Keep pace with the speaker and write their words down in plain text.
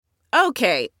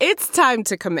Okay, it's time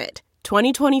to commit.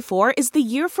 2024 is the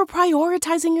year for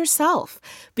prioritizing yourself.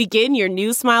 Begin your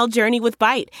new smile journey with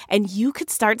Byte, and you could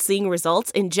start seeing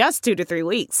results in just 2 to 3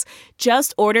 weeks.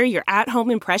 Just order your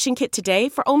at-home impression kit today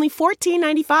for only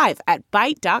 $14.95 at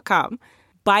Byte.com.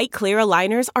 Byte Clear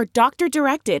aligners are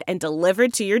doctor-directed and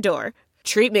delivered to your door.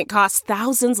 Treatment costs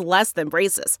thousands less than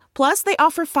braces. Plus, they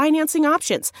offer financing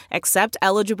options, accept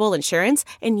eligible insurance,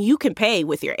 and you can pay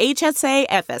with your HSA,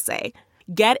 FSA.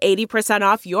 Get 80%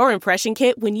 off your impression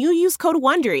kit when you use code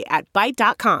WONDERY at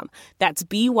Byte.com. That's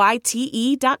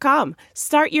BYTE.com.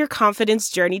 Start your confidence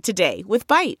journey today with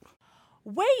Byte.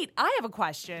 Wait, I have a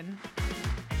question.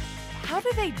 How do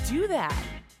they do that?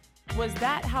 Was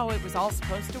that how it was all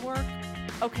supposed to work?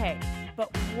 Okay,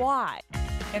 but why?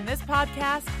 In this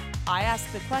podcast, I ask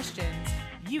the questions,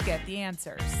 you get the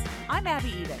answers. I'm Abby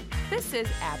Eden. This is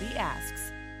Abby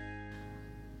Asks.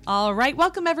 All right,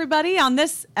 welcome everybody. On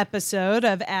this episode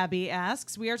of Abby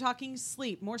Asks, we are talking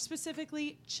sleep, more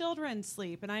specifically children's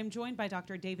sleep. And I'm joined by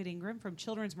Dr. David Ingram from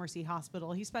Children's Mercy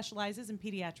Hospital. He specializes in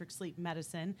pediatric sleep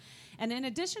medicine. And in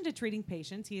addition to treating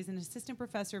patients, he is an assistant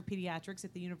professor of pediatrics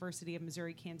at the University of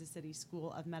Missouri-Kansas City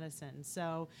School of Medicine.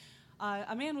 So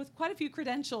a man with quite a few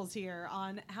credentials here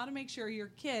on how to make sure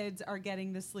your kids are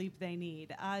getting the sleep they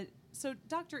need. So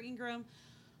Dr. Ingram,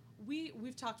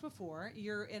 We've talked before.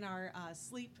 You're in our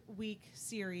Sleep Week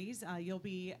series. You'll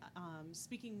be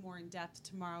speaking more in depth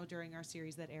tomorrow during our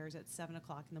series that airs at 7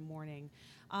 o'clock in the morning.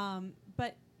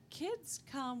 But kids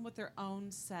come with their own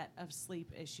set of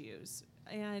sleep issues,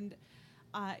 and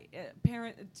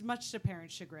much to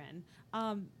parents' chagrin.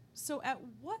 So at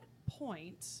what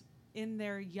point in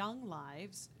their young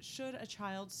lives should a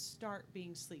child start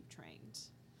being sleep trained?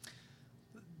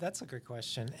 That's a great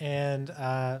question. And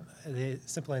the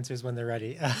simple answer is when they're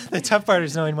ready. The tough part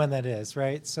is knowing when that is,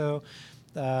 right? So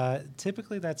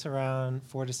typically that's around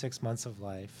 4 to 6 months of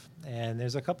life. And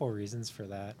there's a couple of reasons for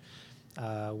that.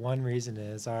 One reason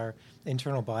is our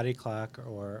internal body clock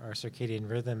or our circadian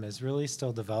rhythm is really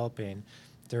still developing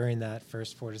during that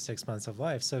first 4 to 6 months of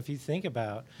life. So if you think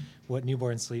about what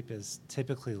newborn sleep is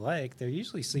typically like, they're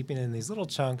usually sleeping in these little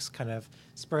chunks kind of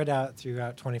spread out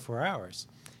throughout 24 hours.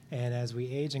 And as we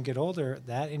age and get older,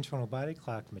 that internal body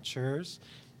clock matures,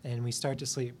 and we start to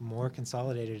sleep more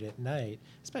consolidated at night,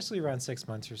 especially around 6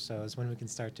 months or so is when we can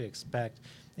start to expect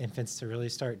infants to really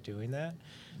start doing that.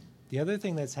 The other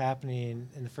thing that's happening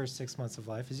in the first 6 months of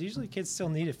life is usually kids still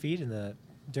need a feed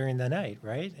during the night,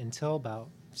 right? Until about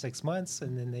 6 months,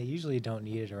 and then they usually don't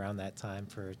need it around that time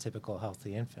for a typical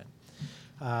healthy infant.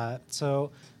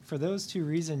 So for those two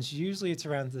reasons, usually it's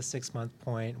around the 6 month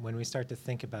point when we start to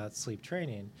think about sleep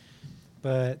training.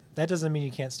 But that doesn't mean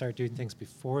you can't start doing things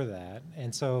before that.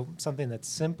 And so something that's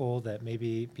simple that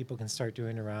maybe people can start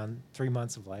doing around 3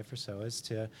 months of life or so is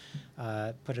to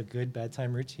put a good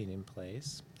bedtime routine in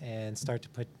place and start to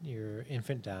put your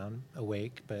infant down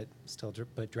awake but still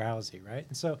but drowsy, right?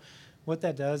 And so what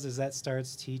that does is that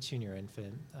starts teaching your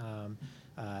infant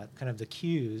kind of the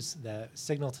cues that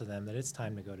signal to them that it's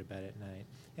time to go to bed at night.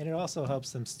 And it also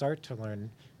helps them start to learn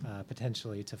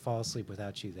potentially to fall asleep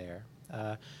without you there.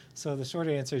 So the short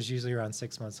answer is usually around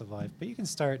 6 months of life, but you can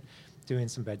start doing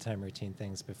some bedtime routine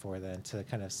things before then to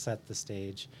kind of set the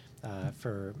stage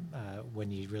for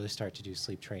when you really start to do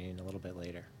sleep training a little bit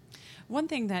later. One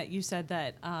thing that you said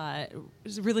that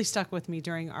really stuck with me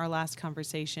during our last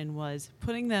conversation was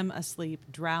putting them asleep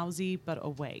drowsy but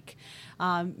awake.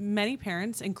 Many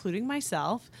parents, including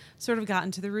myself, sort of got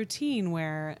into the routine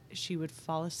where she would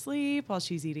fall asleep while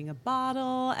she's eating a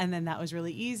bottle, and then that was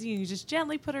really easy, and you just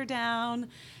gently put her down,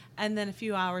 and then a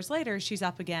few hours later, she's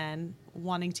up again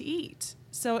wanting to eat.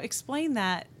 So explain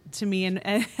that to me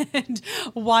and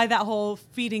why that whole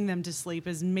feeding them to sleep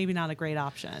is maybe not a great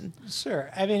option. Sure.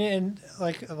 I mean, and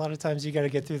like a lot of times you got to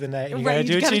get through the night and you right,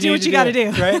 got to do what you got to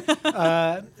do.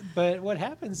 Right? But what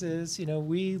happens is,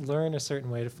 we learn a certain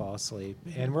way to fall asleep,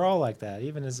 and we're all like that,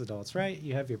 even as adults, right?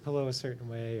 You have your pillow a certain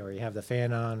way, or you have the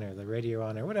fan on or the radio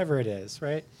on or whatever it is,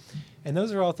 right? And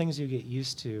those are all things you get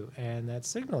used to, and that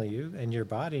signal you and your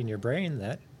body and your brain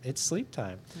that it's sleep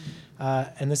time.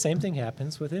 Mm-hmm. And the same thing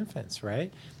happens with infants,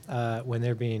 right? When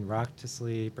they're being rocked to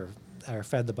sleep or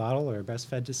fed the bottle or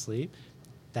breastfed to sleep,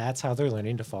 that's how they're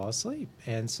learning to fall asleep.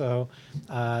 And so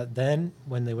then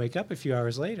when they wake up a few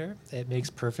hours later, it makes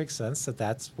perfect sense that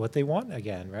that's what they want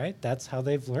again, right? That's how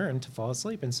they've learned to fall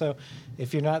asleep. And so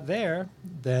if you're not there,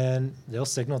 then they'll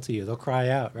signal to you. They'll cry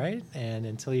out, right? And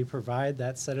until you provide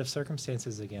that set of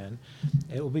circumstances again,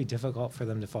 it will be difficult for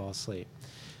them to fall asleep.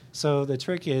 So the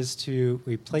trick is to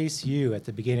replace you at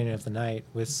the beginning of the night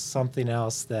with something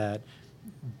else that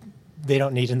they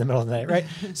don't need in the middle of the night, right?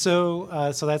 So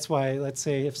that's why, let's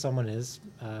say if someone is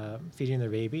feeding their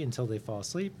baby until they fall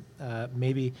asleep,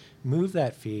 maybe move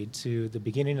that feed to the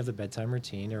beginning of the bedtime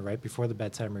routine or right before the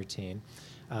bedtime routine,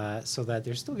 so that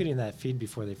they're still getting that feed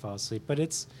before they fall asleep, but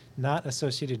it's not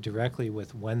associated directly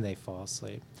with when they fall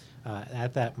asleep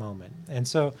at that moment. And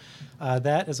so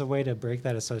that is a way to break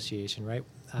that association, right?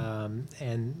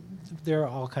 And there are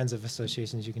all kinds of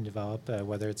associations you can develop,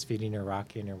 whether it's feeding or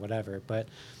rocking or whatever, but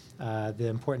the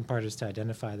important part is to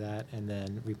identify that and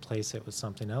then replace it with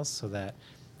something else so that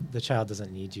the child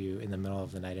doesn't need you in the middle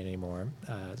of the night anymore,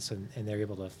 and they're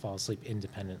able to fall asleep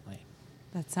independently.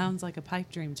 That sounds like a pipe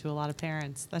dream to a lot of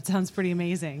parents. That sounds pretty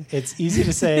amazing. It's easy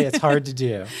to say, it's hard to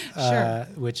do, Sure.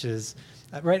 which is,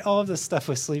 right, all of this stuff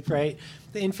with sleep, right,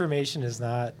 the information is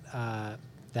not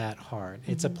that hard.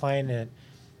 It's applying it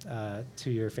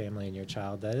to your family and your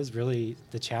child that is really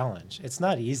the challenge. It's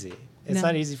not easy. It's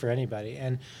not easy for anybody.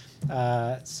 And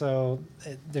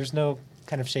there's no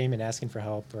kind of shame in asking for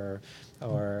help or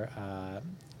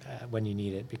when you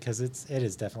need it, because it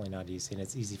is definitely not easy. And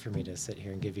it's easy for me to sit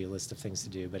here and give you a list of things to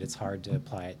do, but it's hard to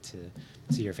apply it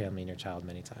to your family and your child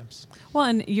many times. Well,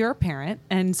 and you're a parent,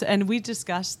 and we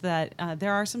discussed that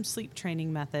there are some sleep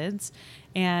training methods.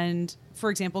 And, for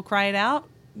example, cry it out,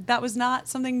 that was not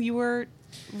something you were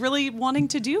really wanting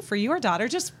to do for your daughter,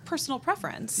 just personal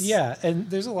preference. Yeah, and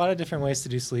there's a lot of different ways to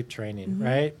do sleep training,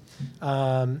 right?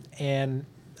 And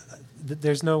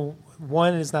there's no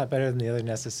one is not better than the other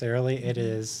necessarily. It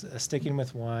is sticking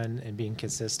with one and being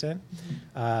consistent.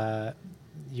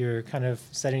 You're kind of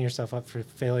setting yourself up for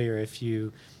failure if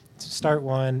you start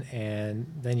one and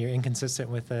then you're inconsistent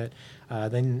with it.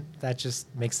 Then that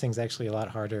just makes things actually a lot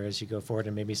harder as you go forward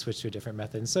and maybe switch to a different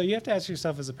method. And so you have to ask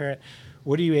yourself as a parent,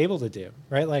 what are you able to do,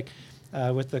 right? Like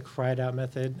with the cried out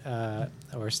method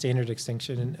or standard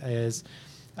extinction is,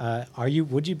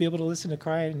 would you be able to listen to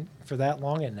crying for that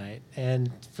long at night?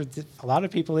 And for a lot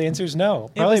of people, the answer is no.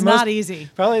 Probably not easy.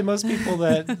 Probably most people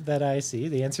that I see,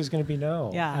 the answer is going to be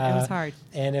no. Yeah, it was hard.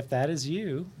 And if that is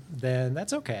you, then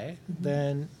that's okay.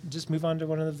 Then just move on to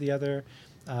one of the other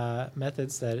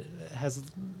methods that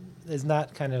is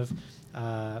not kind of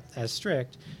as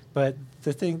strict. But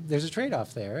there's a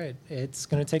trade-off there. It's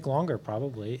going to take longer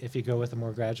probably if you go with a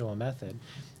more gradual method.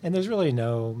 And there's really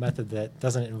no method that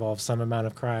doesn't involve some amount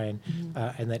of crying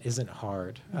and that isn't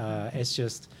hard. It's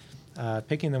just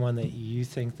picking the one that you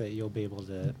think that you'll be able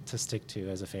to stick to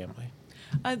as a family.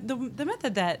 The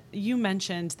method that you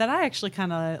mentioned that I actually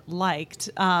kind of liked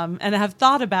and have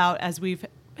thought about as we've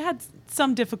had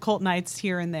some difficult nights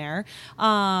here and there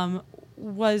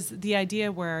was the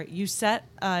idea where you set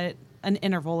an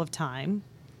interval of time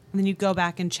and then you go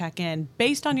back and check in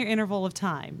based on your interval of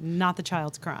time, not the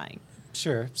child's crying.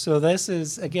 Sure. So this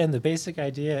is, again, the basic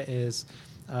idea is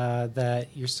that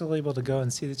you're still able to go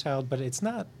and see the child, but it's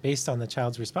not based on the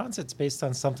child's response. It's based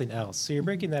on something else. So you're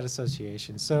breaking that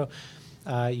association. So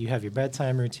you have your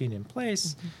bedtime routine in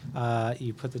place.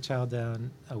 You put the child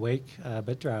down awake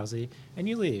but drowsy, and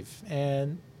you leave.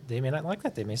 And they may not like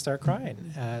that. They may start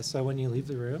crying. So when you leave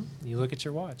the room, you look at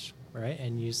your watch, right?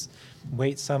 And you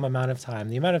wait some amount of time.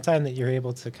 The amount of time that you're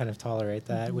able to kind of tolerate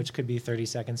that, which could be 30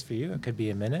 seconds for you. It could be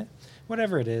a minute.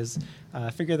 Whatever it is,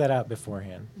 figure that out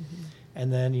beforehand.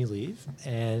 And then you leave,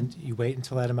 and you wait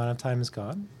until that amount of time is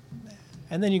gone.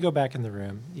 And then you go back in the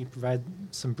room. You provide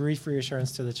some brief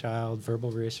reassurance to the child,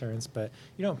 verbal reassurance, but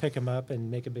you don't pick them up and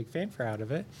make a big fanfare out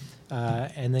of it.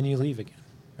 And then you leave again.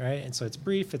 Right? And so it's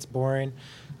brief, it's boring,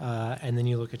 and then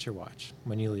you look at your watch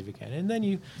when you leave again. And then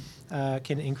you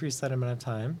can increase that amount of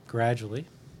time gradually,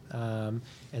 and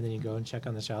then you go and check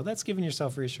on the child. That's giving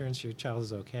yourself reassurance your child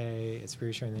is okay. It's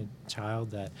reassuring the child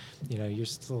that you're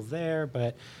still there,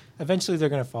 but eventually they're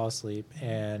going to fall asleep,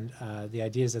 and the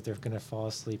idea is that they're going to fall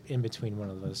asleep in between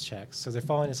one of those checks. So they're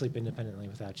falling asleep independently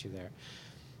without you there.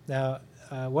 Now,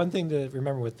 one thing to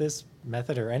remember with this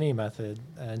method or any method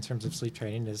in terms of sleep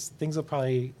training is things will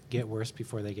probably get worse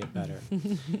before they get better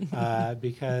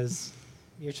because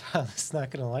your child is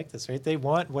not going to like this, right? They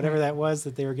want whatever that was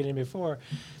that they were getting before,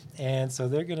 and so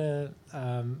they're going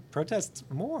to protest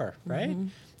more, right?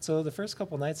 So the first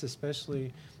couple nights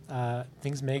especially,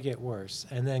 things may get worse,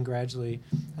 and then gradually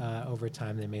over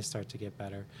time they may start to get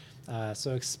better.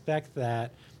 So expect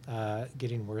that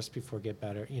getting worse before get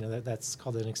better. That's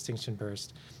called an extinction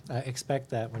burst.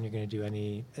 Expect that when you're going to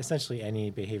do essentially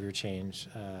any behavior change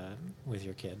with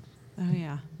your kid. Oh,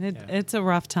 yeah. It's a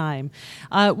rough time.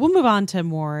 We'll move on to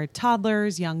more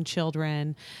toddlers, young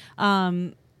children.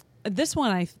 This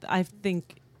one I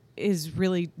think is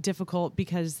really difficult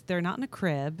because they're not in a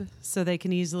crib, so they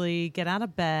can easily get out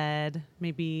of bed,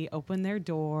 maybe open their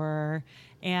door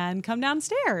and come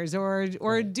downstairs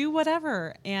or do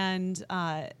whatever. And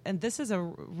this is a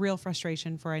real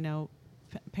frustration for, I know,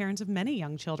 parents of many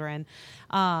young children,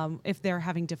 if they're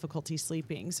having difficulty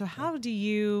sleeping. So how do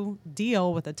you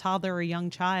deal with a toddler or a young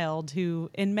child who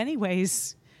in many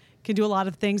ways can do a lot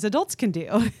of things adults can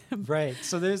do? Right.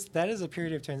 So that is a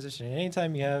period of transition. And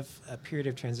anytime you have a period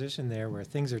of transition there where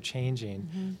things are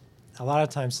changing, a lot of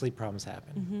times sleep problems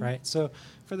happen, right? So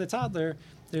for the toddler,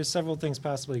 there's several things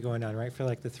possibly going on, right? For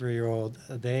like the 3-year-old,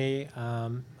 they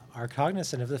are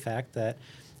cognizant of the fact that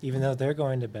even though they're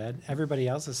going to bed, everybody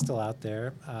else is still out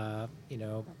there,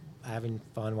 having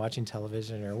fun watching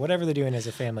television or whatever they're doing as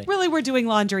a family. Really, we're doing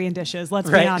laundry and dishes, let's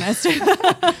be Right. honest.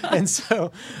 And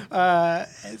so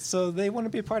they want to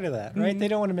be a part of that, right? They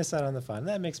don't want to miss out on the fun.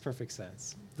 That makes perfect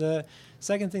sense. The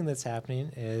second thing that's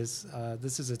happening is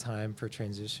this is a time for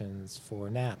transitions for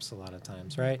naps a lot of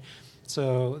times, right?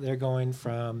 So they're going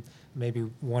from maybe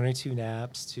 1 or 2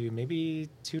 naps to maybe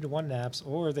 2 to 1 naps,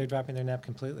 or they're dropping their nap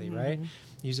completely, right?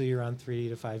 Usually around 3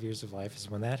 to 5 years of life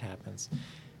is when that happens.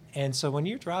 And so when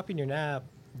you're dropping your nap,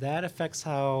 that affects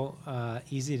how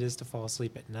easy it is to fall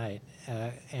asleep at night.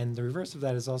 And the reverse of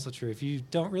that is also true. If you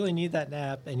don't really need that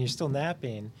nap and you're still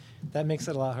napping, that makes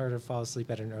it a lot harder to fall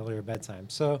asleep at an earlier bedtime.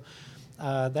 So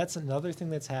that's another thing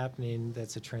that's happening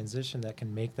that's a transition that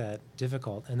can make that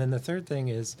difficult. And then the third thing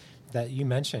is that you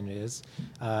mentioned is,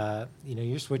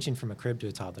 you're switching from a crib to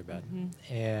a toddler bed.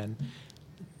 And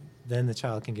then the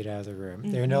child can get out of the room.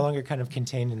 They're no longer kind of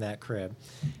contained in that crib.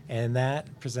 And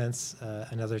that presents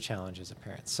another challenge as a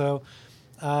parent. So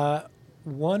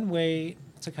one way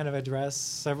to kind of address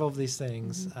several of these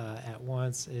things at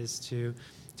once is to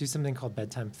do something called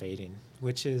bedtime fading,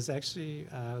 which is actually,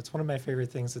 it's one of my favorite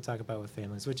things to talk about with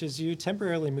families, which is you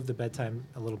temporarily move the bedtime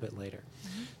a little bit later.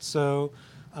 So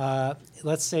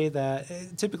let's say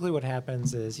that typically what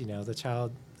happens is, the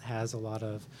child has a lot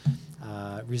of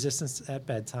resistance at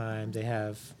bedtime. They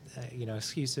have,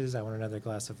 excuses. I want another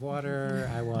glass of water.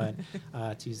 I want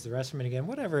to use the restroom again,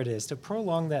 whatever it is, to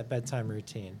prolong that bedtime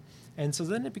routine. And so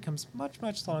then it becomes much,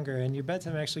 much longer, and your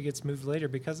bedtime actually gets moved later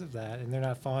because of that, and they're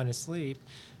not falling asleep,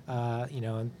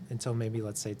 until maybe,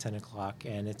 let's say, 10 o'clock,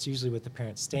 and it's usually with the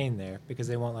parent staying there because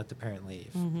they won't let the parent leave,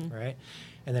 right?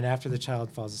 And then after the child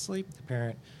falls asleep, the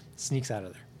parent sneaks out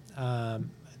of there.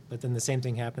 But then the same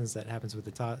thing happens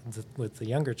with the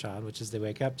younger child, which is they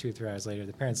wake up 2 or 3 hours later,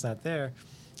 the parent's not there,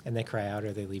 and they cry out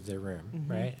or they leave their room,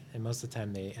 right? And most of the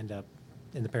time they end up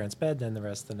in the parent's bed then the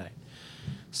rest of the night.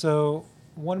 So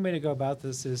one way to go about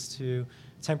this is to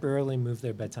temporarily move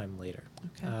their bedtime later.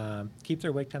 Okay. Keep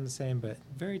their wake time the same, but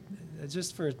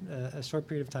just for a short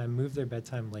period of time, move their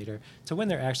bedtime later to when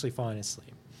they're actually falling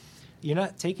asleep. You're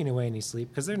not taking away any sleep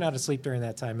because they're not asleep during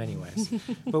that time anyways.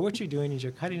 But what you're doing is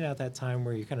you're cutting out that time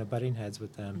where you're kind of butting heads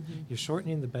with them. You're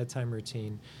shortening the bedtime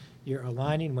routine. You're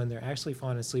aligning when they're actually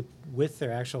falling asleep with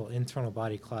their actual internal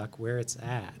body clock where it's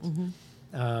at.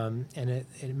 And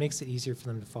it makes it easier for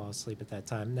them to fall asleep at that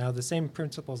time. Now, the same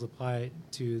principles apply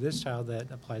to this child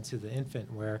that apply to the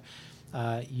infant, where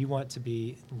you want to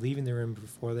be leaving the room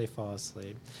before they fall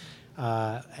asleep.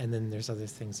 And then there's other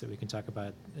things that we can talk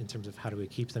about in terms of how do we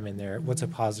keep them in there. What's a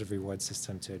positive reward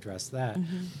system to address that?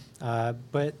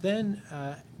 But then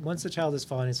once the child is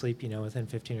falling asleep, within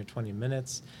 15 or 20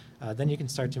 minutes, then you can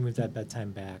start to move that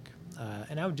bedtime back.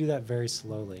 And I would do that very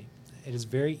slowly. It is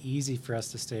very easy for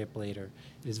us to stay up later.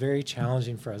 It is very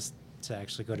challenging for us to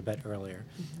actually go to bed earlier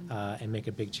and make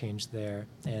a big change there.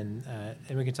 And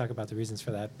we can talk about the reasons for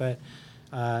that. But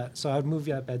so I would move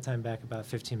that bedtime back about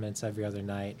 15 minutes every other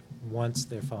night once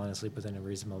they're falling asleep within a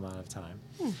reasonable amount of time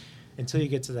until you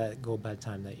get to that goal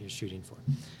bedtime that you're shooting for.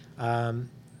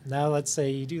 Now, let's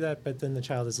say you do that, but then the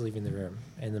child is leaving the room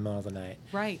in the middle of the night.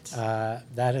 Right.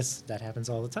 That happens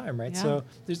all the time, right? Yeah. So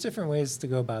there's different ways to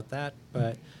go about that,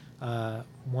 but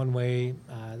one way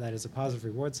that is a positive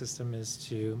reward system is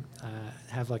to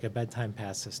have like a bedtime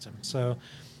pass system. So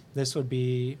this would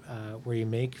be where you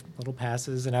make little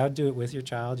passes, and I would do it with your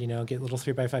child, get little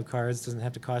 3x5 cards, doesn't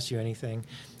have to cost you anything,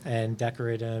 and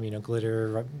decorate them,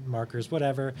 glitter, markers,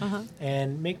 whatever,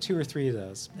 and make 2 or 3 of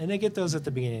those. And they get those at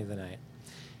the beginning of the night.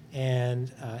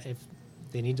 And if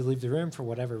they need to leave the room for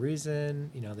whatever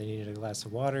reason, they needed a glass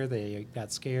of water, they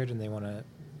got scared and they want to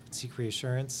seek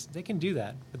reassurance, they can do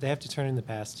that, but they have to turn in the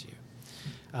pass to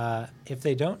you. If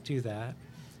they don't do that,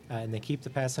 and they keep the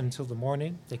pass until the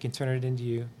morning, they can turn it into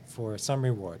you for some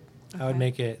reward. Okay. I would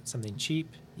make it something cheap,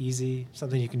 easy,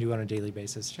 something you can do on a daily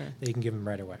basis that you can give them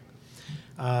right away.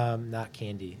 Not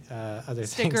candy, other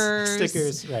Stickers. things.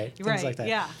 Stickers, right, things like that.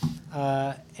 Yeah.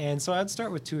 And so I'd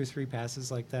start with 2 or 3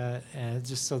 passes like that, and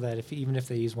just so that even if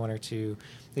they use 1 or 2,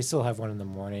 they still have one in the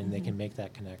morning and they can make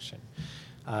that connection.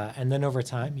 And then over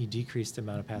time, you decrease the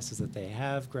amount of passes that they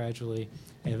have gradually,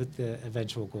 and with the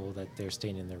eventual goal that they're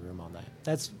staying in their room all night.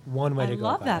 That's one way to go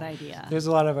about it. I love that idea. There's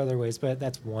a lot of other ways, but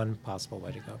that's one possible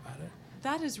way to go about it.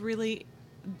 That is really,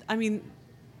 I mean,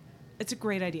 it's a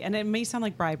great idea. And it may sound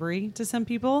like bribery to some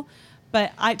people,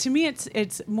 but to me,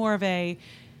 it's more of a,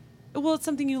 well, it's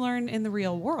something you learn in the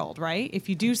real world, right? If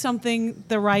you do something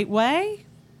the right way,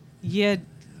 you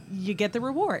get the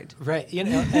reward. Right.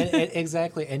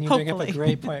 Exactly. And you bring up a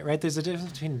great point, right? There's a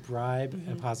difference between bribe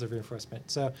and positive reinforcement.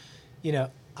 So,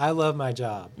 I love my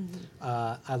job.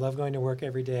 I love going to work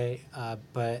every day.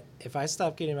 But if I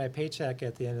stop getting my paycheck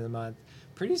at the end of the month,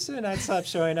 pretty soon I'd stop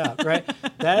showing up, right?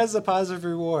 That is a positive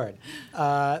reward.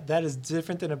 That is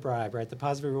different than a bribe, right? The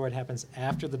positive reward happens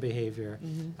after the behavior.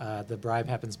 The bribe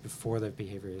happens before the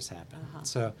behaviors happen.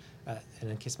 So, and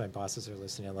in case my bosses are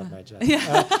listening, I love my job.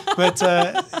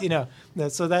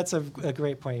 So that's a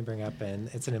great point you bring up, and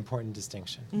it's an important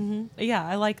distinction. Yeah,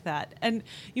 I like that. And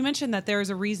you mentioned that there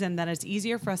is a reason that it's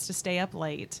easier for us to stay up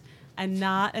late and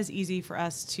not as easy for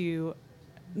us to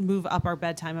move up our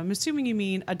bedtime. I'm assuming you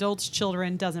mean adults,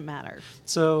 children, doesn't matter.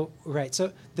 So, right.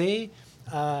 So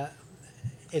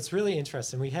it's really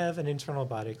interesting. We have an internal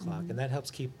body clock, and that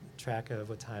helps keep track of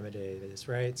what time of day it is,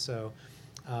 right? So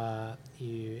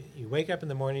you wake up in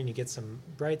the morning, you get some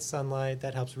bright sunlight.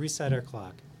 That helps reset our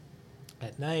clock.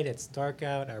 At night, it's dark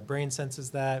out. Our brain senses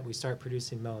that. We start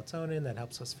producing melatonin. That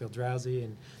helps us feel drowsy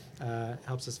and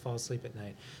helps us fall asleep at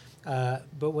night.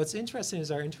 But what's interesting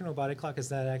is our internal body clock is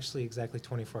not actually exactly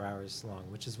 24 hours long,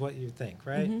 which is what you think,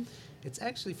 right? It's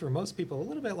actually, for most people, a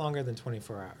little bit longer than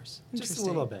 24 hours, just a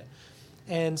little bit.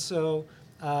 And so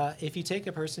if you take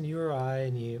a person, you or I,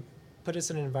 and you put us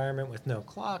in an environment with no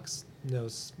clocks, no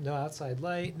outside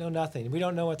light, no nothing, we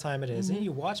don't know what time it is, and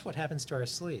you watch what happens to our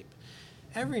sleep.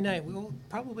 Every night, we will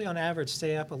probably, on average,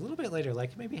 stay up a little bit later,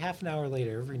 like maybe half an hour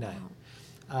later every night.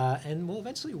 And we'll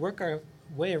eventually work our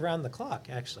way around the clock,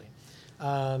 actually.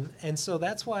 And so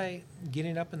that's why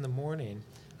getting up in the morning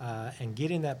and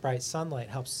getting that bright sunlight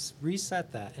helps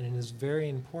reset that, and it is very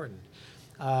important.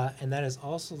 And that is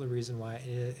also the reason why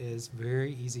it is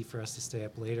very easy for us to stay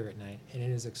up later at night. And it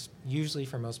is usually,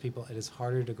 for most people, it is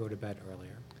harder to go to bed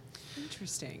earlier.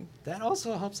 Interesting. That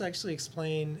also helps actually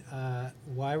explain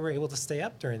why we're able to stay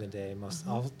up during the day.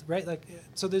 Right?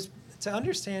 So to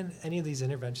understand any of these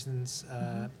interventions,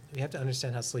 we have to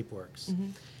understand how sleep works.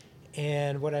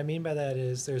 And what I mean by that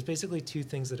is there's basically 2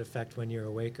 things that affect when you're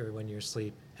awake or when you're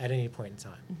asleep at any point in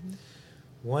time.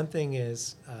 One thing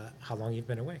is how long you've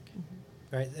been awake,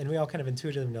 right? And we all kind of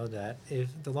intuitively know that. If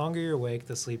the longer you're awake,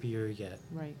 the sleepier you get.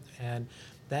 Right. And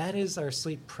that is our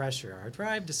sleep pressure, our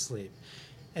drive to sleep.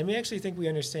 And we actually think we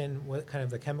understand what kind of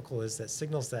the chemical is that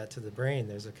signals that to the brain.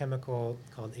 There's a chemical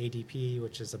called ADP,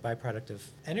 which is a byproduct of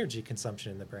energy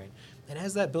consumption in the brain. And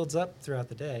as that builds up throughout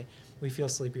the day, we feel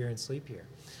sleepier and sleepier.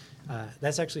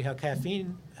 That's actually how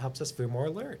caffeine helps us feel more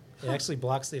alert. It actually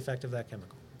blocks the effect of that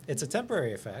chemical. It's a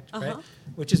temporary effect, right?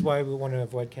 Which is why we want to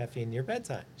avoid caffeine near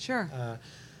bedtime. Sure.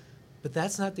 But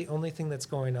that's not the only thing that's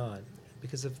going on.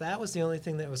 Because if that was the only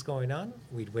thing that was going on,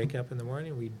 we'd wake up in the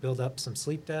morning, we'd build up some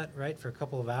sleep debt, right, for a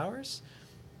couple of hours,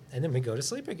 and then we'd go to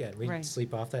sleep again. We'd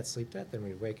sleep off that sleep debt, then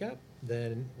we'd wake up,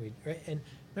 then we'd, right? And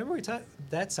remember we talked,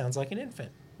 that sounds like an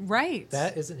infant. Right.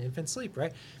 That is an infant sleep,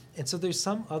 right? And so there's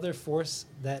some other force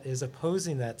that is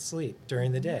opposing that sleep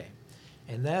during the day.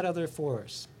 And that other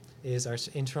force is our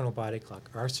internal body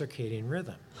clock, our circadian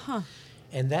rhythm.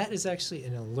 And that is actually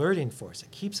an alerting force.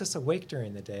 It keeps us awake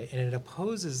during the day, and it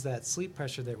opposes that sleep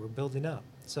pressure that we're building up.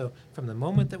 So from the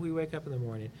moment that we wake up in the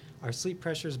morning, our sleep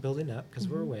pressure is building up because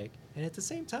we're awake. And at the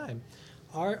same time,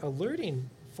 our alerting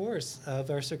force of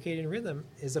our circadian rhythm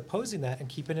is opposing that and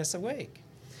keeping us awake.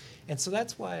 And so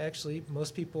that's why actually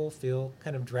most people feel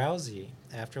kind of drowsy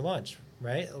after lunch,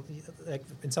 right? Like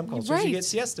in some cultures, you get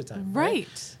siesta time,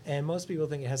 right? And most people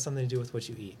think it has something to do with what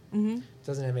you eat. It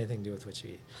doesn't have anything to do with what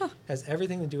you eat. It has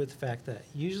everything to do with the fact that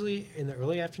usually in the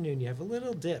early afternoon, you have a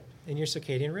little dip in your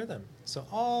circadian rhythm. So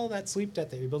all that sleep debt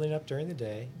that you're building up during the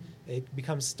day, it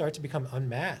starts to become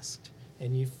unmasked,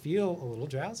 and you feel a little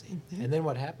drowsy. And then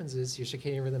what happens is your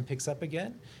circadian rhythm picks up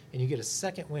again, and you get a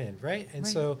second wind, right? And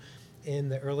so in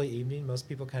the early evening, most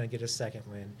people kind of get a second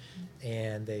wind,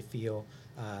 and they feel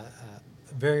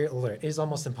very alert. It is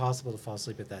almost impossible to fall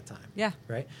asleep at that time. Yeah.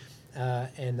 Right?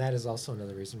 And that is also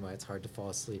another reason why it's hard to fall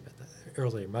asleep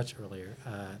much earlier,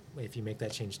 if you make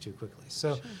that change too quickly.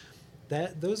 So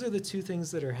those are the two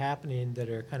things that are happening that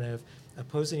are kind of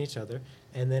opposing each other.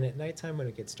 And then at nighttime, when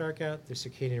it gets dark out, the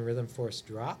circadian rhythm force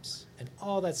drops, and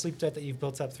all that sleep debt that you've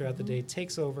built up throughout the day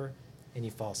takes over, and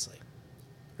you fall asleep,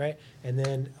 right? And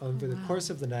then over the course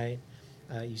of the night,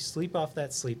 you sleep off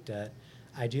that sleep debt,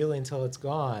 ideally until it's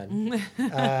gone,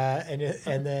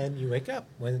 and then you wake up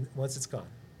once it's gone.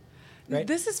 Right?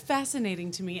 This is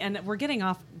fascinating to me, and we're getting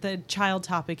off the child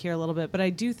topic here a little bit, but I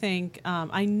do think,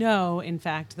 I know, in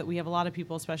fact, that we have a lot of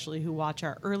people, especially who watch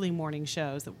our early morning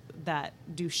shows that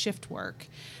do shift work,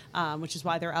 which is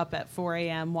why they're up at 4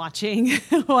 a.m. watching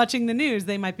watching the news.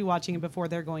 They might be watching it before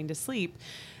they're going to sleep.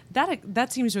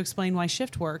 That seems to explain why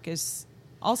shift work is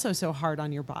also so hard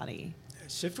on your body.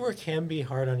 Shift work can be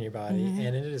hard on your body,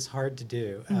 and it is hard to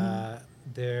do.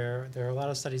 There are a lot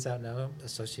of studies out now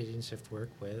associating shift work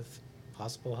with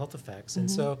possible health effects.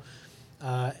 And so,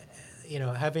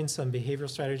 having some behavioral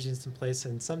strategies in place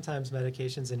and sometimes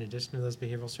medications in addition to those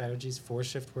behavioral strategies for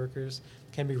shift workers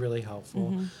can be really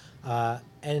helpful.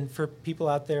 And for people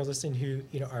out there listening who,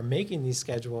 are making these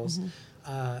schedules,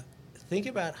 think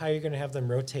about how you're going to have them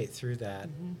rotate through that,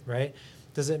 right?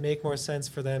 Does it make more sense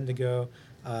for them to go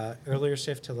earlier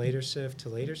shift to later shift to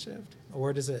later shift?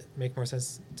 Or does it make more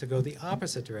sense to go the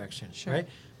opposite direction, right?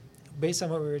 Based on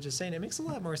what we were just saying, it makes a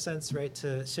lot more sense, right,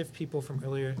 to shift people from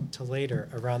earlier to later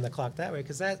around the clock that way,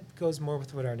 because that goes more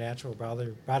with what our natural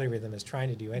body rhythm is trying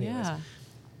to do anyways,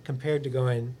 compared to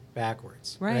going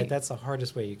backwards. Right. That's the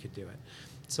hardest way you could do it.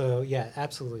 So, yeah,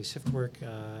 absolutely. Shift work,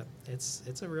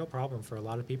 it's a real problem for a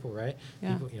lot of people, right?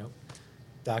 Yeah. People,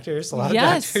 doctors, a lot of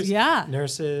doctors,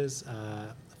 nurses,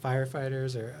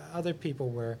 firefighters, or other people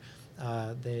where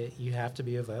you have to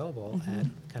be available at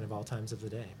kind of all times of the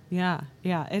day. Yeah.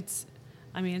 It's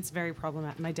very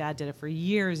problematic. My dad did it for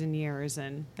years and years,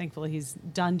 and thankfully he's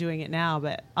done doing it now.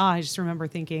 But I just remember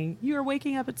thinking, you are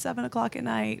waking up at 7 o'clock at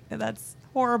night. That's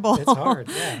horrible. It's hard,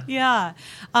 yeah.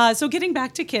 So getting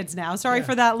back to kids now. Sorry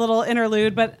for that little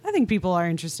interlude, but I think people are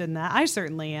interested in that. I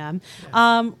certainly am.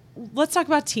 Yeah. Let's talk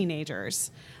about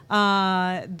teenagers.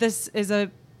 This is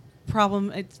a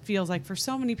problem, it feels like, for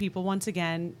so many people. Once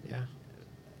again,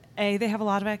 they have a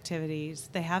lot of activities,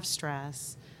 they have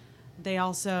stress, they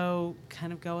also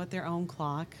kind of go at their own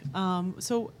clock.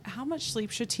 So how much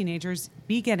sleep should teenagers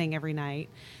be getting every night,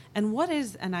 and what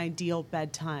is an ideal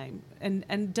bedtime,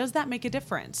 and does that make a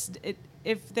difference?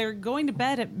 If they're going to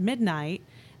bed at midnight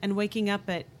and waking up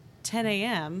at 10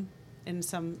 a.m. in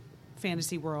some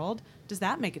fantasy world, does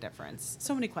that make a difference?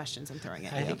 So many questions I'm throwing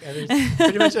at you. I think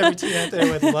pretty much every teen out there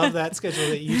would love that schedule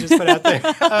that you just put out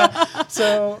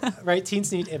there.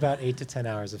 Teens need about 8 to 10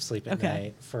 hours of sleep at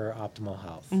night for optimal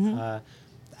health.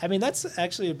 That's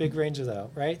actually a big range, though,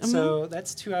 right? So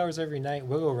that's 2 hours every night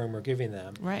wiggle room we're giving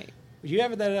them. Right. You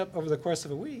average that up over the course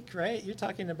of a week, right? You're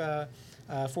talking about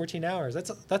 14 hours.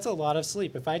 That's a lot of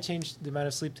sleep. If I changed the amount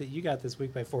of sleep that you got this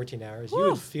week by 14 hours, you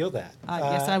would feel that.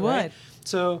 Yes, I would. Right?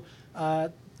 So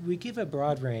we give a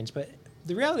broad range, but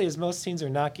the reality is most teens are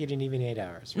not getting even 8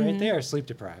 hours, right? They are sleep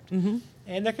deprived.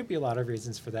 And there could be a lot of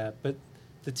reasons for that. But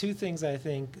the two things I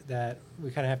think that we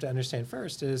kind of have to understand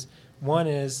first is, one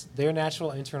is their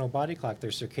natural internal body clock, their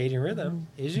circadian rhythm,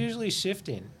 is usually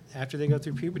shifting after they go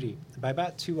through puberty by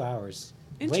about 2 hours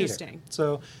Interesting. later.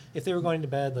 So if they were going to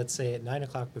bed, let's say at 9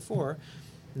 o'clock before,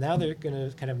 now they're going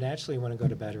to kind of naturally want to go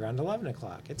to bed around 11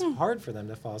 o'clock. It's hard for them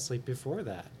to fall asleep before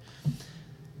that.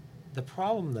 The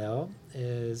problem, though,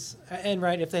 is,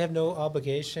 if they have no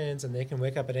obligations and they can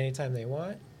wake up at any time they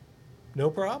want, no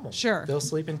problem. Sure. They'll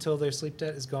sleep until their sleep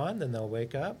debt is gone, then they'll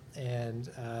wake up and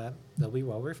they'll be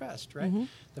well refreshed, right?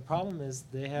 The problem is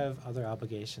they have other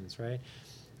obligations, right?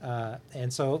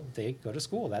 And so they go to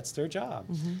school. That's their job.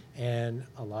 And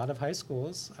a lot of high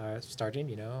schools are starting,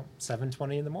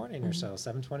 7:20 in the morning or so,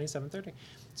 7:20, 7:30.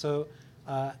 So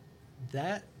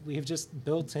that we have just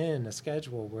built in a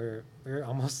schedule where we're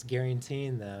almost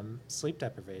guaranteeing them sleep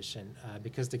deprivation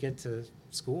because to get to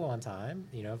school on time,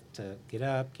 to get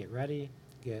up, get ready,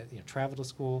 travel to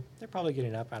school, they're probably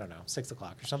getting up, 6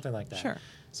 o'clock or something like that. Sure.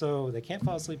 So they can't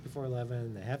fall asleep before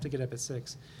 11. They have to get up at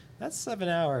 6. That's 7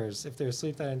 hours if they're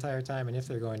asleep that entire time and if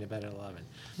they're going to bed at 11.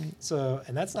 Right. So,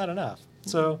 and that's not enough.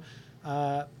 So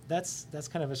that's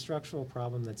kind of a structural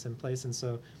problem that's in place. And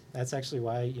so that's actually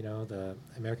why, the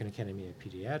American Academy of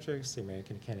Pediatrics, the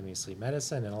American Academy of Sleep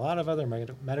Medicine, and a lot of other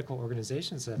medical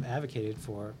organizations have advocated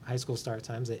for high school start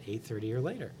times at 8:30 or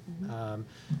later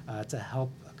to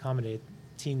help accommodate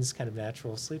teens' kind of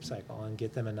natural sleep cycle and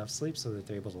get them enough sleep so that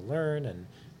they're able to learn and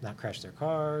not crash their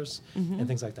cars and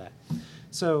things like that.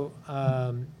 So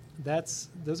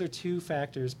those are two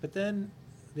factors. But then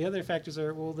the other factors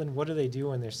are, well, then what do they do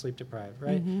when they're sleep deprived,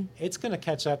 right? It's going to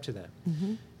catch up to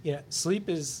them. sleep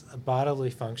is a bodily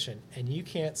function, and you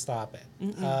can't stop it.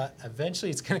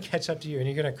 Eventually, it's going to catch up to you, and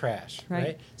you're going to crash,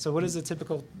 right? So what does a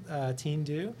typical teen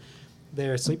do?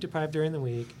 They're sleep deprived during the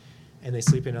week, and they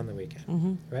sleep in on the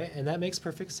weekend, right? And that makes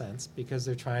perfect sense because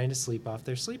they're trying to sleep off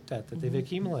their sleep debt that they've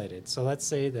accumulated. So let's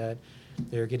say that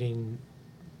they're getting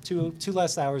two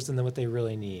less hours than what they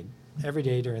really need every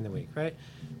day during the week, right?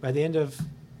 By the end of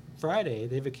Friday,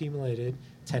 they've accumulated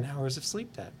 10 hours of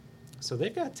sleep debt. So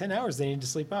they've got 10 hours they need to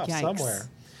sleep off somewhere.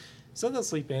 So they'll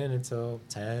sleep in until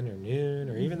 10 or noon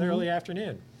or even the early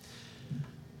afternoon.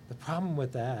 The problem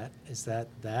with that is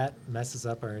that messes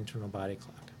up our internal body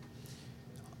clock.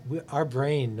 Our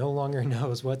brain no longer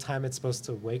knows what time it's supposed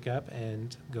to wake up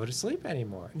and go to sleep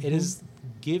anymore. It is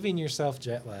giving yourself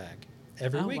jet lag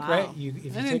every week, right? I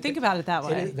didn't think about it that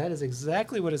way. That is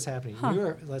exactly what is happening.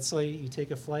 Let's say you take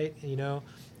a flight,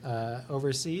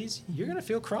 overseas, you're going to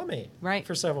feel crummy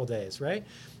for several days, right?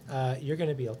 You're going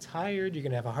to be tired. You're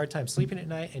going to have a hard time sleeping at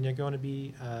night, and you're going to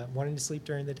be wanting to sleep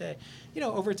during the day.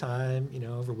 Over time,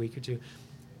 over a week or two,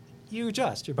 you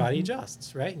adjust. Your body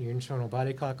adjusts, right? And your internal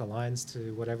body clock aligns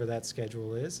to whatever that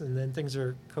schedule is, and then things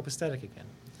are copacetic again.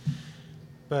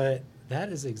 But that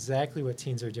is exactly what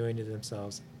teens are doing to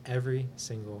themselves every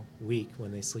single week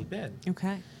when they sleep in.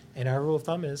 Okay. And our rule of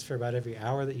thumb is for about every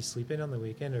hour that you sleep in on the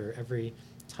weekend or every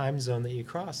time zone that you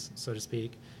cross, so to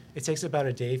speak, it takes about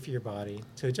a day for your body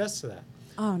to adjust to that.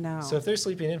 Oh, no. So if they're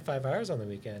sleeping in 5 hours on the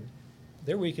weekend,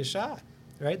 their week is shot,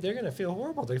 right? They're going to feel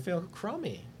horrible. They feel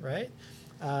crummy, right?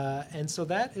 And so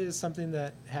that is something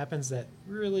that happens that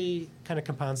really kind of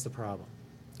compounds the problem.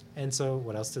 And so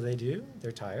what else do?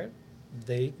 They're tired.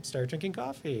 They start drinking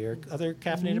coffee or other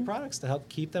caffeinated products to help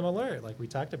keep them alert. Like we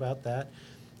talked about, that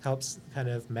helps kind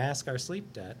of mask our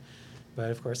sleep debt. But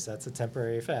of course, that's a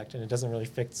temporary effect, and it doesn't really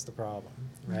fix the problem,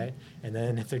 right? And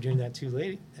then if they're doing that too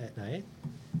late at night,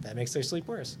 that makes their sleep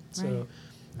worse. So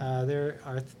there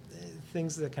are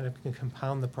things that kind of can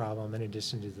compound the problem in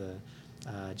addition to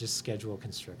the just schedule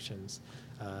constrictions.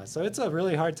 So it's a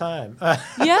really hard time. yeah.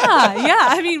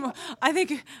 I mean, I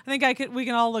think we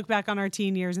can all look back on our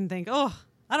teen years and think, oh,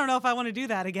 I don't know if I want to do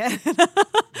that again.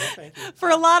 For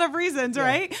a lot of reasons,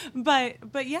 right?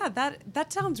 But yeah,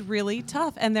 that sounds really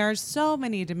tough. And there are so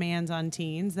many demands on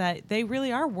teens that they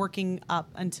really are working up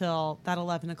until that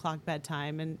 11 o'clock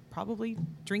bedtime and probably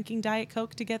drinking Diet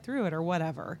Coke to get through it or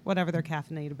whatever their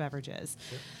caffeinated beverage is.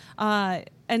 Sure.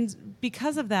 And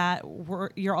because of that,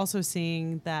 you're also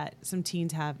seeing that some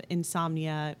teens have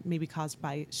insomnia, maybe caused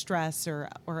by stress or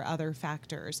other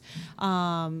factors.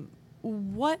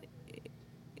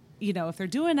 If they're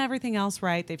doing everything else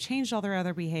right, they've changed all their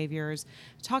other behaviors.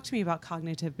 Talk to me about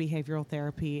cognitive behavioral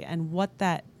therapy and what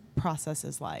that process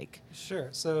is like. Sure.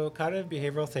 So cognitive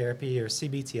behavioral therapy, or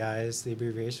CBTI is the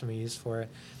abbreviation we use for it.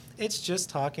 It's just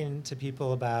talking to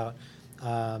people about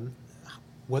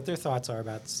what their thoughts are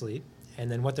about sleep and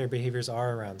then what their behaviors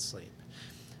are around sleep.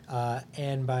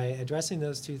 And by addressing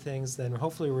those two things, then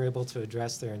hopefully we're able to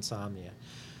address their insomnia.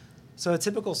 So a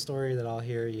typical story that I'll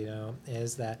hear,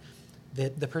 is that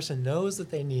the person knows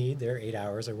that they need their 8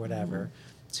 hours or whatever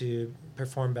to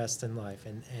perform best in life.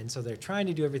 And so they're trying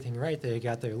to do everything right. They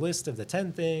got their list of the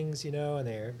 10 things, and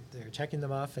they're checking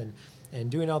them off and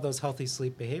doing all those healthy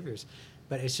sleep behaviors.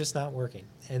 But it's just not working.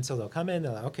 And so they'll come in,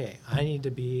 they're like, okay, I need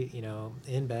to be,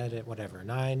 in bed at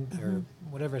 9 or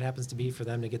whatever it happens to be for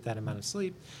them to get that amount of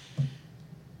sleep.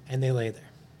 And they lay there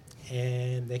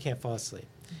and they can't fall asleep.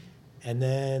 And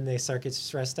then they start getting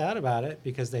stressed out about it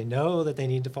because they know that they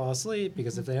need to fall asleep,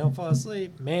 because if they don't fall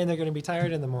asleep, man, they're going to be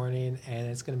tired in the morning, and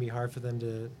it's going to be hard for them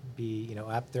to be,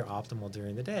 at their optimal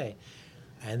during the day.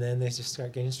 And then they just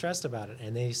start getting stressed about it,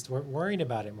 and they start worrying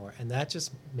about it more, and that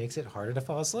just makes it harder to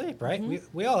fall asleep, right?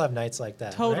 We all have nights like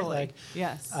that, totally. Right?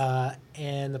 Yes.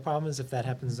 And the problem is if that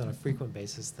happens on a frequent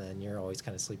basis, then you're always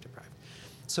kind of sleep deprived.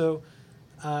 So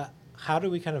how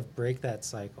do we kind of break that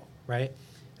cycle, right?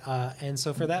 And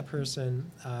so for that person,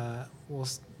 we'll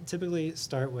typically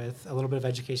start with a little bit of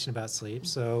education about sleep.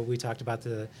 So we talked about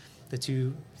the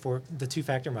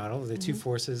two-factor model, the two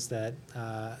forces that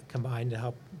combine to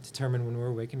help determine when we're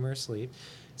awake and we're asleep.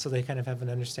 So they kind of have an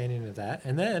understanding of that.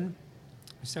 And then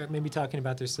we start maybe talking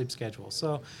about their sleep schedule.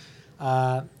 So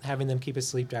having them keep a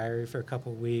sleep diary for a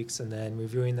couple of weeks and then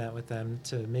reviewing that with them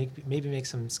to maybe make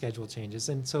some schedule changes.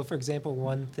 And so, for example,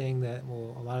 one thing that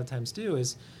we'll a lot of times do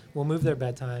is we'll move their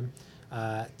bedtime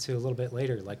to a little bit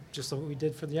later, like just what we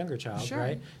did for the younger child,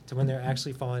 right? To when they're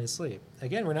actually falling asleep.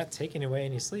 Again, we're not taking away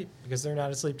any sleep because they're not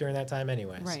asleep during that time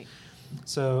anyways. Right.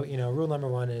 So, rule number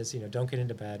one is, don't get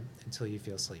into bed until you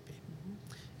feel sleepy.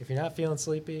 If you're not feeling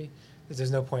sleepy,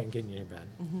 there's no point in getting you in bed.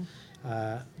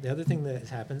 The other thing that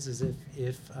happens is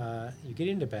if you get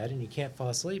into bed and you can't fall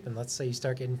asleep, and let's say you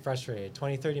start getting frustrated,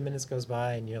 20, 30 minutes goes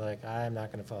by and you're like, I'm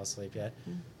not going to fall asleep yet.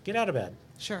 Get out of bed.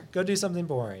 Sure. Go do something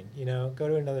boring. Go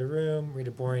to another room, read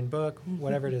a boring book,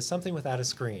 whatever it is, something without a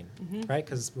screen, right?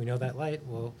 Because we know that light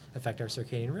will affect our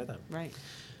circadian rhythm. Right.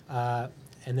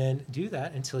 And then do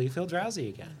that until you feel drowsy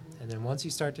again. And then once you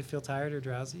start to feel tired or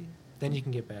drowsy, then you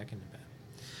can get back into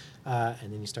bed.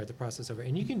 And then you start the process over.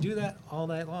 And you can do that all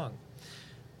night long.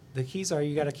 The keys are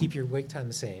you got to keep your wake time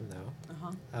the same, though.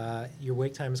 Your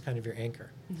wake time is kind of your anchor.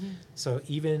 So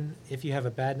even if you have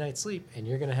a bad night's sleep, and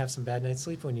you're going to have some bad night's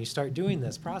sleep when you start doing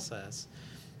this process,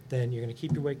 then you're going to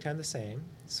keep your wake time the same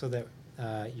so that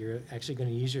you're actually going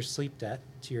to use your sleep debt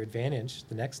to your advantage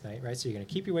the next night, right? So you're going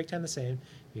to keep your wake time the same.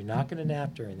 You're not going to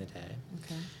nap during the day.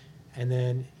 Okay. And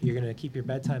then you're going to keep your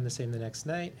bedtime the same the next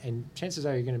night. And chances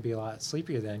are you're going to be a lot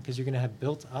sleepier then because you're going to have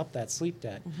built up that sleep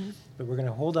debt. But we're going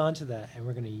to hold on to that, and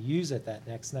we're going to use it that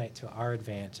next night to our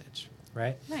advantage,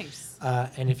 right? Nice.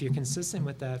 And if you're consistent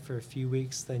with that for a few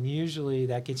weeks, then usually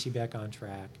that gets you back on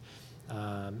track.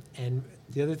 And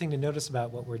the other thing to notice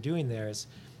about what we're doing there is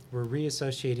we're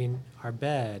reassociating our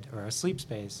bed or our sleep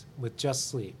space with just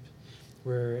sleep.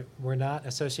 We're not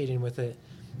associating with it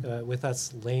with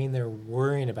us laying there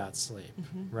worrying about sleep,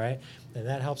 right? And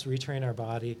that helps retrain our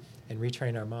body and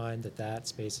retrain our mind that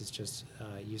space is just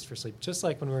used for sleep. Just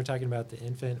like when we were talking about the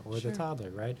infant or the toddler,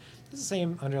 right? It's the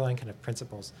same underlying kind of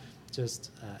principles,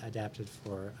 just adapted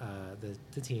for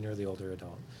the teen or the older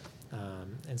adult.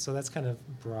 And so that's kind of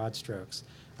broad strokes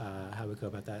how we go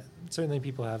about that. Certainly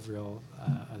people have real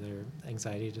other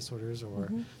anxiety disorders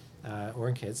or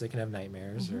in kids, they can have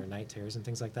nightmares or night terrors and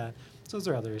things like that. So those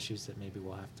are other issues that maybe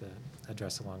we'll have to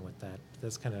address along with that.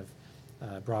 That's kind of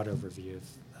broad overview of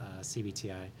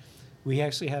CBTI. We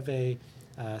actually have a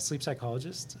sleep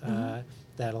psychologist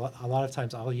that a lot of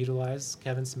times I'll utilize.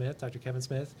 Kevin Smith, Dr. Kevin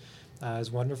Smith,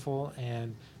 is wonderful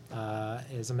and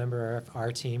is a member of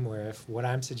our team where if what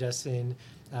I'm suggesting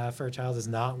for a child is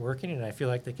not working and I feel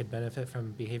like they could benefit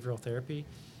from behavioral therapy,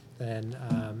 then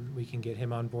we can get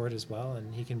him on board as well,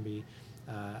 and he can be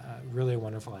really a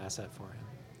wonderful asset for him.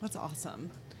 That's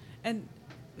awesome. And,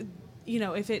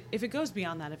 if it goes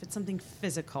beyond that, if it's something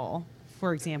physical,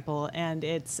 for example, and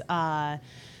it's, sleep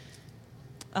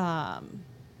apnea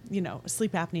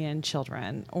in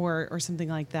children or something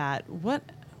like that,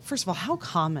 first of all, how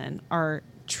common are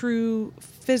true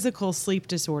physical sleep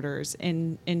disorders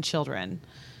in children?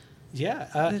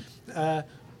 Yeah.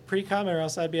 Pretty common, or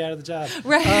else I'd be out of the job.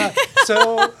 Right.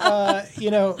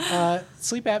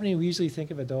 Sleep apnea, we usually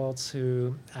think of adults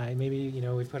who maybe,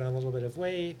 we put on a little bit of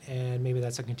weight, and maybe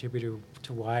that's a contributor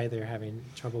to why they're having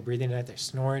trouble breathing at night. They're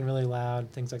snoring really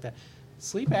loud, things like that.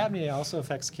 Sleep apnea also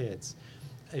affects kids.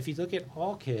 If you look at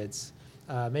all kids,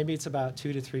 maybe it's about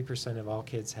 2 to 3% of all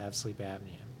kids have sleep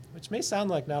apnea, which may sound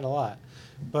like not a lot,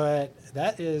 but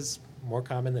that is more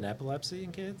common than epilepsy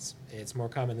in kids. It's more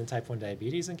common than type 1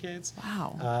 diabetes in kids.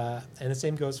 Wow. And the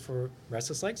same goes for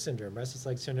restless leg syndrome. Restless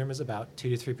leg syndrome is about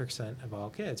 2 to 3% of all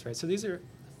kids, right? So these are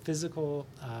physical,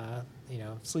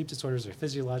 sleep disorders or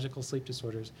physiological sleep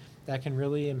disorders that can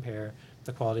really impair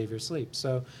the quality of your sleep.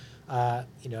 So,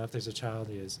 if there's a child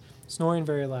who is snoring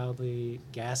very loudly,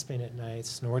 gasping at night,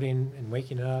 snorting and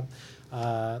waking up,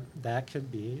 that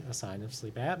could be a sign of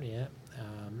sleep apnea.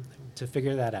 To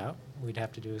figure that out, we'd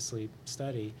have to do a sleep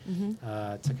study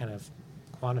to kind of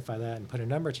quantify that and put a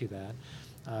number to that.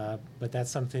 But that's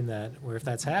something where if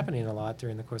that's happening a lot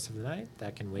during the course of the night,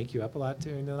 that can wake you up a lot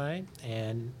during the night.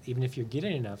 And even if you're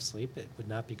getting enough sleep, it would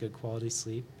not be good quality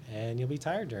sleep, and you'll be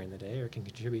tired during the day or can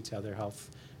contribute to other health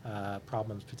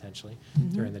problems potentially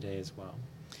during the day as well.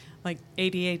 Like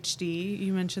ADHD,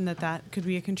 you mentioned that could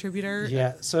be a contributor.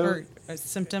 Yeah, so or a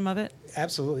symptom of it.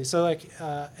 Absolutely. So,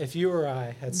 if you or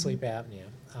I had sleep apnea,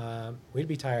 we'd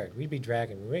be tired. We'd be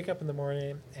dragging. We wake up in the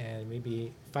morning and we'd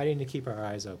be fighting to keep our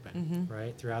eyes open,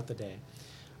 right, throughout the day.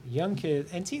 Young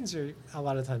kids and teens are a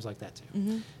lot of times like that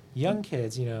too. Young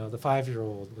kids, the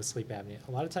 5-year-old with sleep apnea,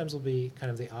 a lot of times will be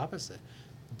kind of the opposite.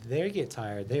 They get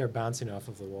tired. They are bouncing off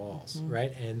of the walls,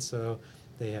 right, and so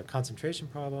they have concentration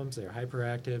problems, they're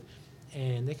hyperactive,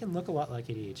 and they can look a lot like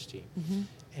ADHD.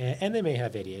 And they may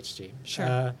have ADHD.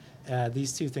 Sure.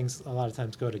 These two things a lot of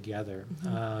times go together.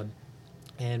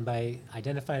 And by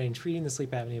identifying and treating the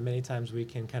sleep apnea, many times we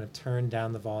can kind of turn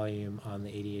down the volume on the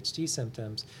ADHD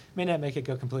symptoms. May not make it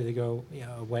completely go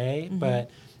away,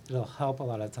 but it'll help a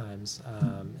lot of times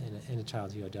in a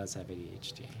child who does have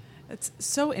ADHD. It's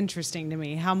so interesting to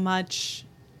me how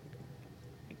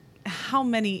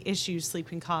many issues sleep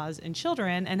can cause in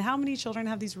children and how many children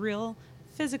have these real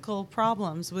physical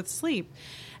problems with sleep.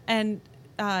 And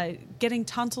getting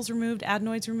tonsils removed,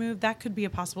 adenoids removed, that could be a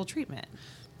possible treatment.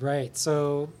 Right.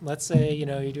 So let's say,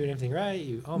 you're doing everything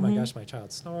right. Oh my gosh, my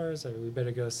child snores. Or we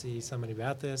better go see somebody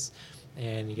about this.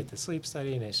 And you get the sleep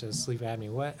study and it shows sleep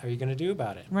apnea. What are you going to do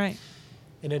about it? Right.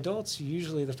 In adults,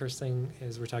 usually the first thing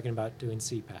is we're talking about doing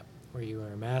CPAP, where you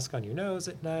wear a mask on your nose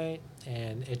at night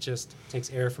and it just takes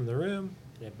air from the room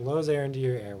and it blows air into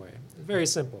your airway. It's very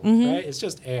simple, right? It's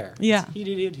just air. Yeah. It's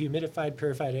heated, humidified,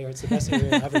 purified air. It's the best air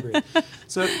you'll ever breathe.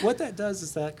 So what that does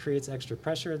is that creates extra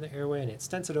pressure in the airway and it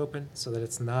stents it open so that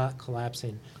it's not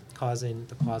collapsing, causing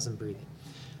the pause in breathing.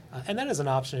 And that is an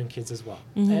option in kids as well,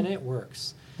 and it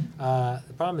works.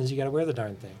 The problem is you got to wear the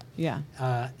darn thing. Yeah.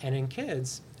 And in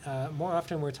kids, more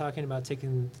often we're talking about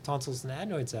taking the tonsils and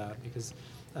adenoids out because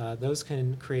those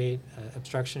can create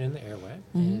obstruction in the airway.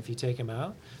 And if you take them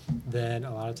out, then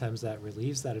a lot of times that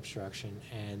relieves that obstruction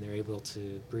and they're able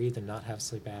to breathe and not have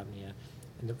sleep apnea.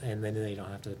 And then they don't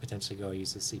have to potentially go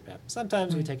use the CPAP.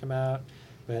 Sometimes we take them out,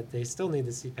 but they still need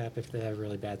the CPAP if they have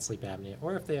really bad sleep apnea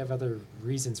or if they have other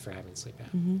reasons for having sleep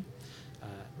apnea.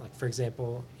 Like, for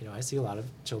example, I see a lot of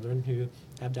children who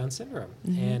have Down syndrome.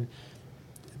 And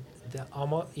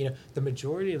the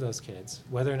majority of those kids,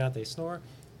 whether or not they snore,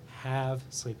 have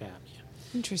sleep apnea.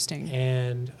 Interesting.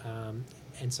 And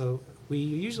so we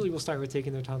usually will start with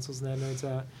taking their tonsils and adenoids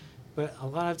out, but a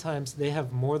lot of times they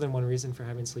have more than one reason for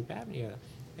having sleep apnea.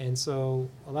 And so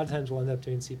a lot of times we'll end up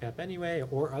doing CPAP anyway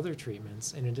or other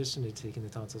treatments in addition to taking the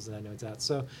tonsils and adenoids out.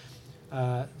 So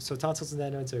tonsils and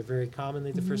adenoids are very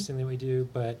commonly the first thing that we do,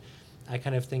 but I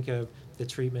kind of think of the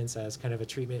treatments as kind of a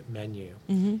treatment menu.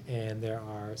 And there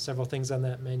are several things on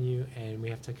that menu, and we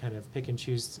have to kind of pick and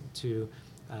choose to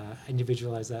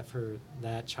individualize that for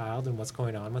that child and what's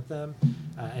going on with them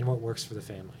and what works for the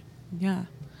family. Yeah.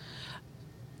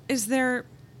 Is there,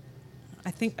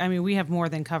 we have more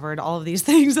than covered all of these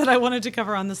things that I wanted to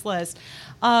cover on this list.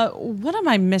 What am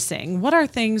I missing? What are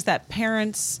things that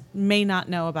parents may not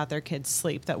know about their kids'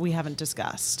 sleep that we haven't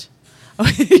discussed?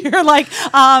 You're like,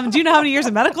 do you know how many years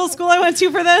of medical school I went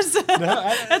to for this?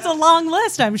 No, that's a long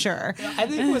list, I'm sure. I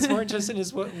think what's more interesting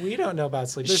is what we don't know about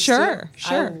sleep. Sure.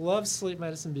 I love sleep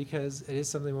medicine because it is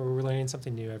something where we're learning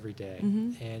something new every day.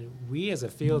 And we as a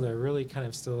field are really kind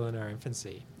of still in our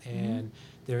infancy. And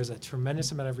there's a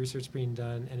tremendous amount of research being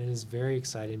done, and it is very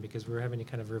exciting because we're having to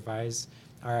kind of revise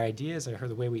our ideas or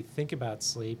the way we think about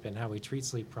sleep and how we treat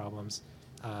sleep problems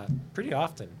pretty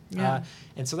often. Yeah.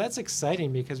 And so that's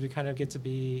exciting because we kind of get to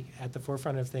be at the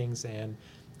forefront of things and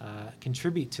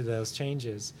contribute to those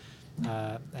changes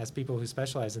as people who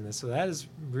specialize in this. So that is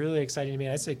really exciting to me.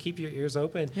 And I say keep your ears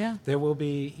open. Yeah. There will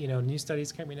be new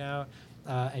studies coming out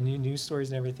and new news stories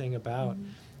and everything about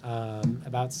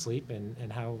sleep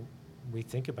and how we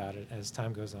think about it as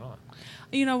time goes on.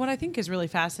 What I think is really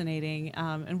fascinating,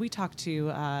 and we talked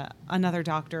to another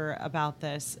doctor about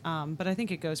this, but I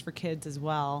think it goes for kids as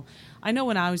well. I know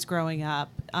when I was growing up,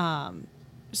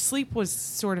 sleep was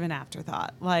sort of an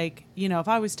afterthought. Like, if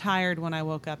I was tired when I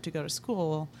woke up to go to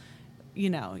school,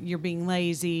 you're being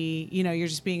lazy, you're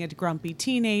just being a grumpy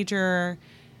teenager,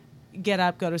 get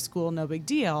up, go to school, no big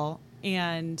deal.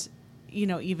 And,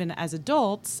 even as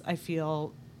adults, I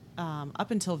feel up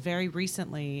until very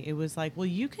recently, it was like, well,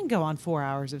 you can go on 4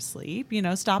 hours of sleep,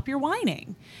 stop your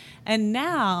whining. And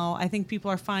now I think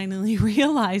people are finally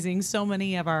realizing so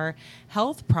many of our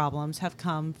health problems have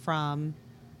come from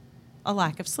a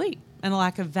lack of sleep and a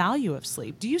lack of value of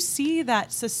sleep. Do you see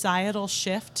that societal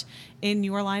shift in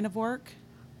your line of work?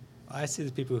 I see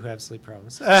the people who have sleep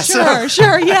problems.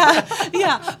 Sure, yeah.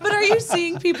 But are you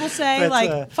seeing people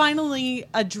say, finally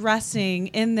addressing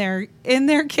in their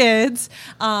kids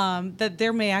that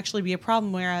there may actually be a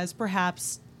problem, whereas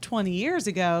perhaps 20 years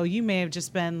ago you may have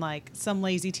just been like some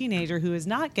lazy teenager who is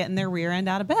not getting their rear end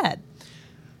out of bed?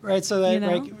 Right. So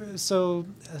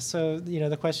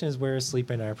the question is, where is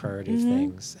sleep in our priority of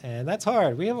things? And that's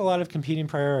hard. We have a lot of competing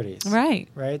priorities. Right.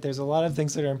 There's a lot of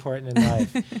things that are important in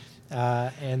life.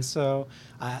 And so,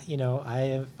 I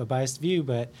have a biased view,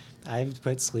 but I've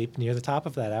put sleep near the top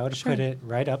of that. I would have put it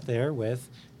right up there with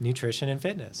nutrition and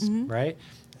fitness, right?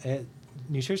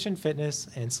 Nutrition, fitness,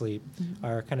 and sleep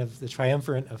are kind of the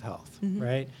triumvirate of health,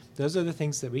 right? Those are the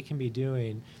things that we can be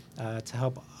doing to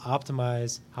help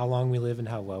optimize how long we live and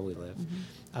how well we live.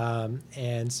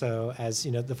 And so, as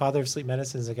the father of sleep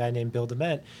medicine is a guy named Bill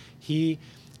Dement.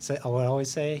 I would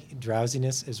always say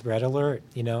drowsiness is red alert.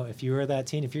 If you are that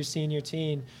teen, if you're seeing your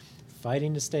teen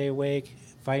fighting to stay awake,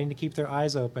 fighting to keep their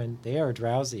eyes open, they are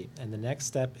drowsy. And the next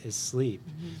step is sleep.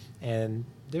 And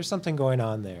there's something going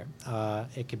on there.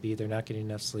 It could be they're not getting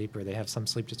enough sleep or they have some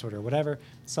sleep disorder or whatever,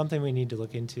 something we need to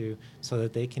look into so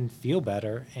that they can feel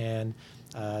better and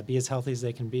be as healthy as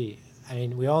they can be. I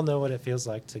mean, we all know what it feels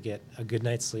like to get a good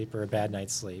night's sleep or a bad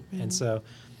night's sleep. Mm-hmm. And so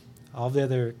all the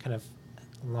other kind of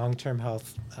long-term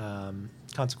health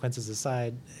consequences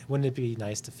aside, wouldn't it be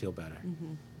nice to feel better?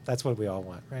 Mm-hmm. That's what we all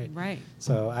want, right? Right.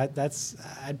 So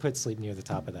I'd put sleep near the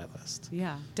top of that list.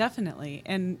 Yeah, definitely.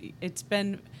 And it's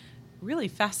been really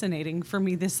fascinating for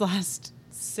me this last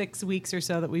 6 weeks or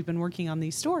so that we've been working on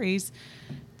these stories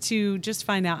to just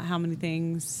find out how many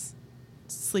things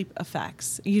sleep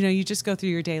affects. You know, you just go through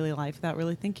your daily life without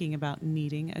really thinking about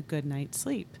needing a good night's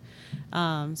sleep.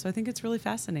 So I think it's really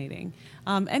fascinating.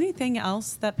 Anything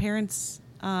else that parents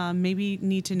maybe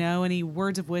need to know? Any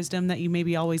words of wisdom that you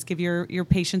maybe always give your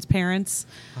patients' parents?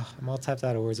 Oh, I'm all tapped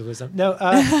out of words of wisdom. No,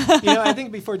 I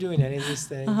think before doing any of these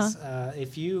things,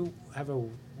 if you have a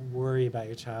worry about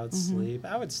your child's sleep,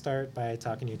 I would start by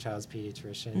talking to your child's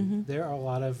pediatrician. There are a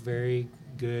lot of very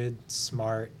good,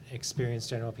 smart, experienced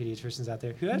general pediatricians out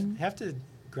there who have to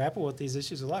grapple with these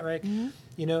issues a lot, right?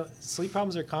 You know, sleep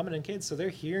problems are common in kids, so they're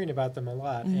hearing about them a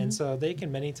lot. And so they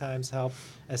can many times help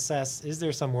assess, is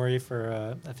there some worry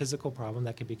for a physical problem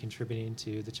that could be contributing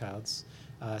to the child's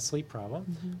sleep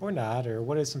problem or not, or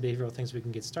what are some behavioral things we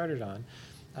can get started on?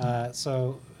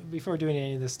 So before doing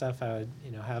any of this stuff, I would,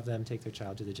 have them take their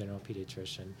child to the general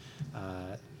pediatrician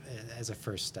as a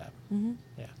first step.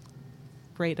 Yeah.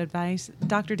 Great advice.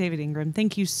 Dr. David Ingram,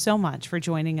 thank you so much for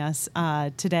joining us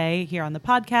today here on the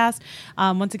podcast.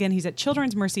 Once again, he's at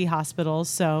Children's Mercy Hospital.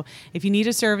 So if you need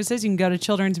his services, you can go to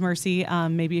Children's Mercy.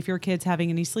 Maybe if your kid's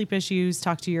having any sleep issues,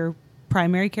 talk to your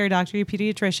primary care doctor, your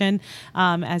pediatrician,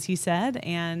 as he said,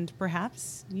 and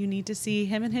perhaps you need to see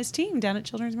him and his team down at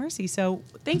Children's Mercy. So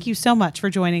thank you so much for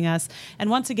joining us. And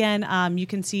once again, you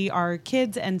can see our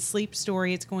kids and sleep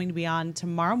story. It's going to be on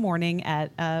tomorrow morning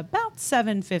at about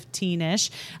 7:15-ish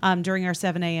during our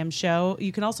 7 a.m. show.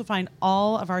 You can also find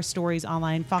all of our stories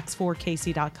online,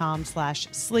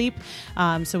 fox4kc.com/sleep.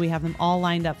 So we have them all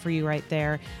lined up for you right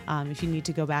there if you need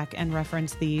to go back and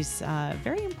reference these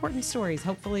very important stories.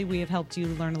 Hopefully we have helped you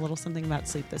learn a little something about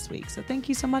sleep this week. So thank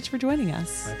you so much for joining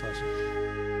us. My pleasure.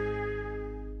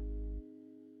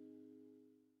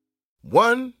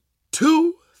 1,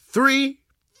 2, 3,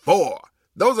 4.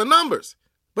 Those are numbers,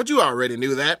 but you already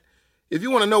knew that. If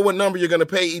you want to know what number you're going to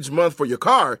pay each month for your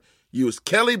car, use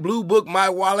Kelley Blue Book My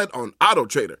Wallet on Auto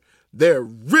Trader. They're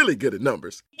really good at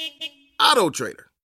numbers. Auto Trader.